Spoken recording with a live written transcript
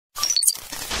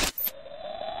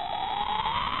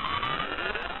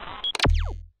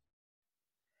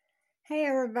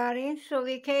everybody,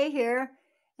 Sylvia K here,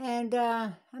 and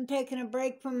I'm taking a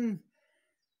break from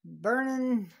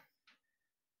burning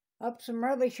up some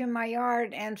rubbish in my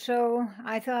yard, and so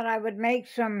I thought I would make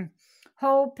some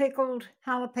whole pickled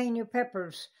jalapeno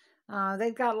peppers.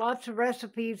 They've got lots of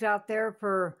recipes out there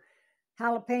for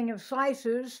jalapeno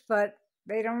slices, but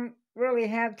they don't really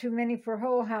have too many for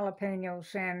whole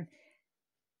jalapenos, and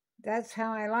that's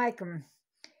how I like them.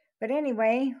 But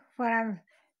anyway,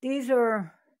 these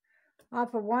are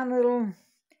off of one little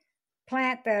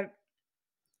plant that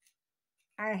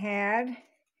I had,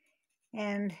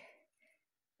 and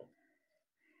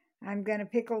I'm going to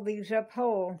pickle these up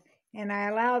whole. And I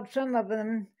allowed some of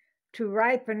them to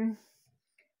ripen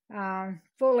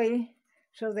fully,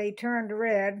 so they turned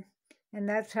red, and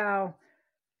that's how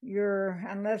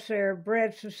unless they're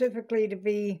bred specifically to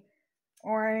be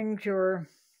orange or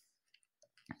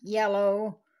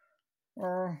yellow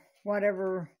or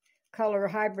whatever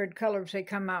hybrid colors they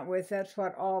come out with, that's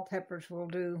what all peppers will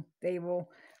do. They will,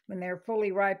 when they're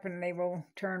fully ripened, they will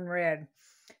turn red.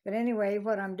 But anyway,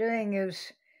 what I'm doing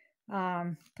is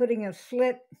putting a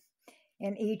slit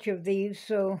in each of these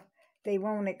so they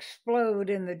won't explode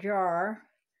in the jar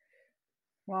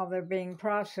while they're being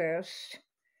processed.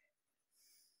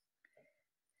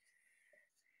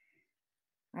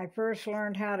 I first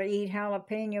learned how to eat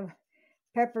jalapeno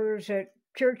peppers at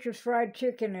Church's Fried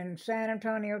Chicken in San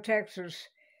Antonio, Texas.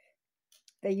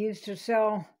 They used to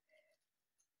sell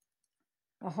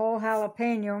a whole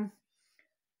jalapeno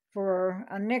for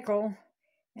a nickel,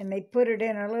 and they put it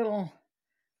in a little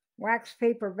wax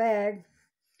paper bag.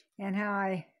 And how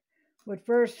I would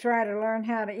first try to learn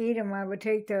how to eat them, I would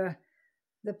take the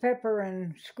pepper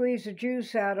and squeeze the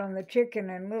juice out on the chicken,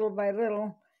 and little by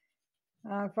little,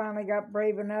 I finally got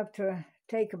brave enough to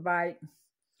take a bite.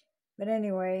 But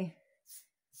anyway,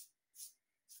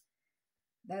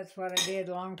 that's what I did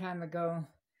a long time ago.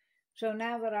 So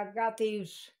now that I've got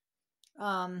these,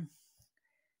 have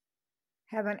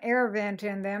an air vent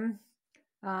in them,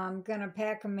 I'm going to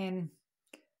pack them in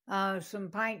some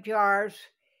pint jars.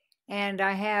 And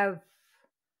I have,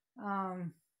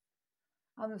 on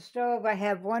the stove, I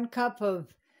have 1 cup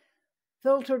of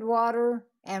filtered water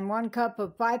and 1 cup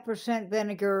of 5%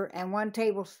 vinegar and 1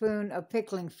 tablespoon of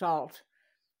pickling salt.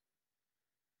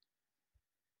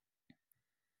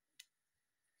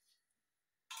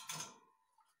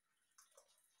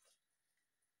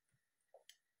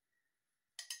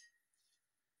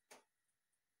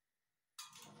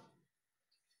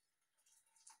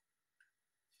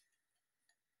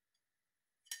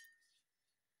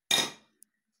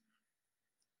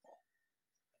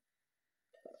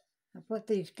 I put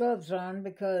these gloves on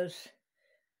because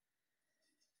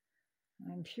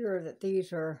I'm sure that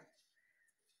these are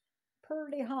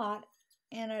pretty hot,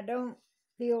 and I don't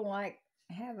feel like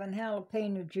having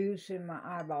jalapeno juice in my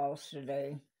eyeballs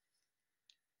today.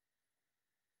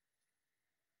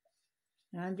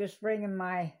 And I'm just bringing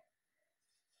my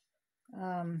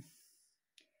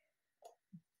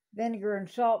vinegar and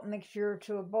salt mixture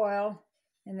to a boil,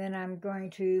 and then I'm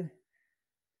going to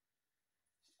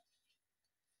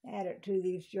add it to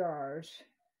these jars.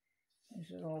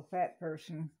 This little fat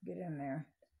person, get in there.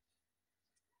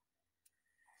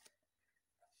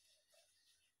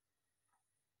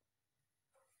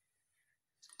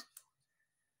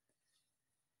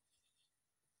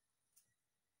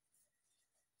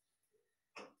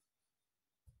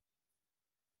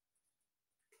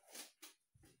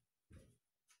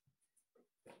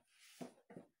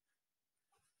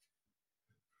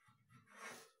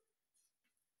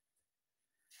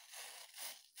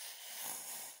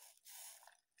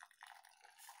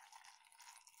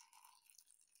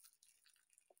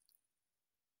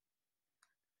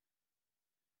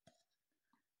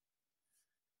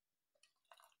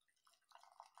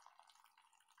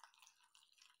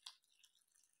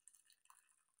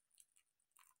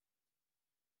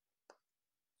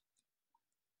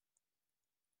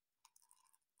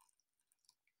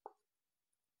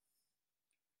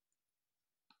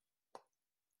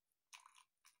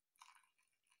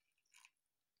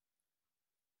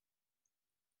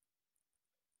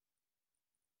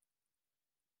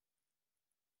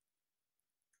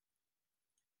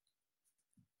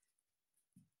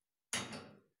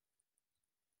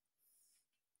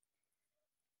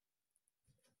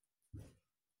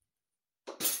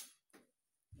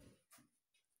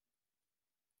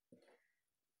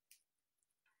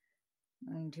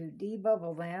 I'm going to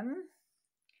debubble them.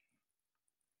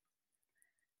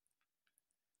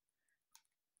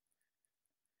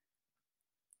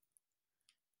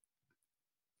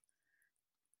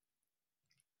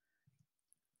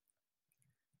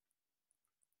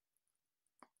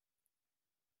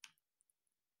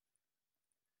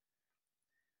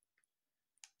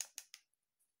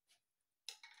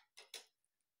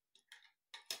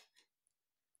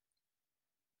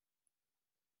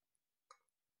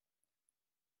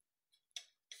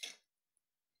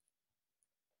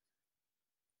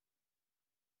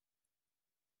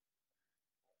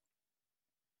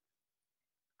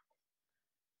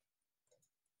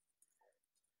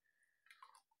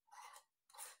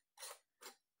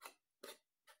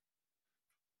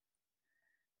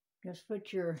 Just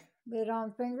put your lid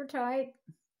on finger tight.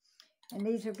 And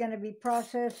these are going to be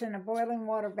processed in a boiling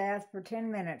water bath for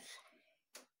 10 minutes.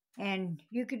 And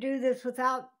you could do this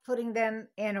without putting them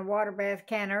in a water bath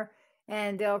canner,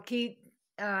 and they'll keep,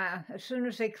 as soon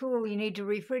as they cool, you need to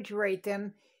refrigerate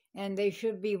them, and they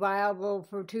should be viable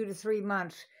for 2 to 3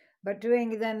 months. But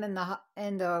doing them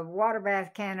in the water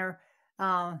bath canner,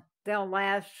 they'll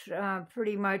last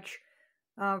pretty much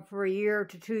for a year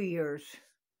to 2 years.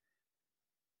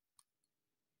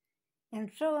 And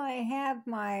so I have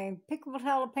my pickled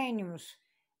jalapenos,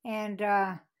 and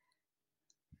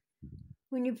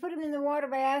when you put them in the water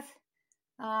bath,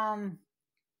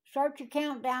 start your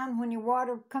countdown when your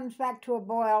water comes back to a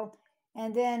boil,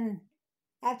 and then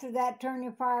after that turn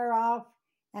your fire off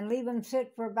and leave them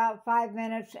sit for about 5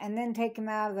 minutes, and then take them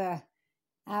out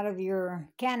of your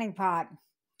canning pot.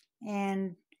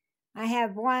 And I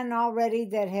have one already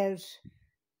that has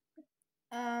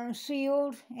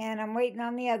sealed, and I'm waiting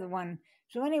on the other one.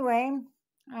 So anyway,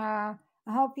 I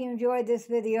hope you enjoyed this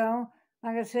video.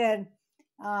 Like I said,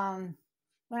 when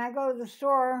I go to the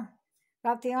store,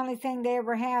 about the only thing they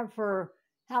ever have for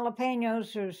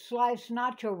jalapenos are sliced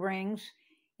nacho rings,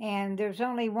 and there's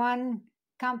only one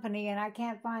company, and I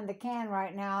can't find the can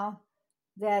right now,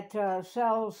 that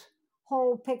sells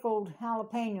whole pickled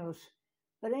jalapenos.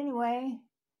 But anyway,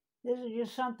 this is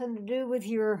just something to do with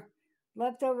your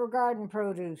leftover garden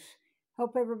produce.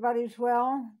 Hope everybody's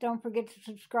well. Don't forget to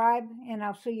subscribe, and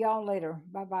I'll see y'all later.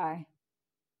 Bye-bye.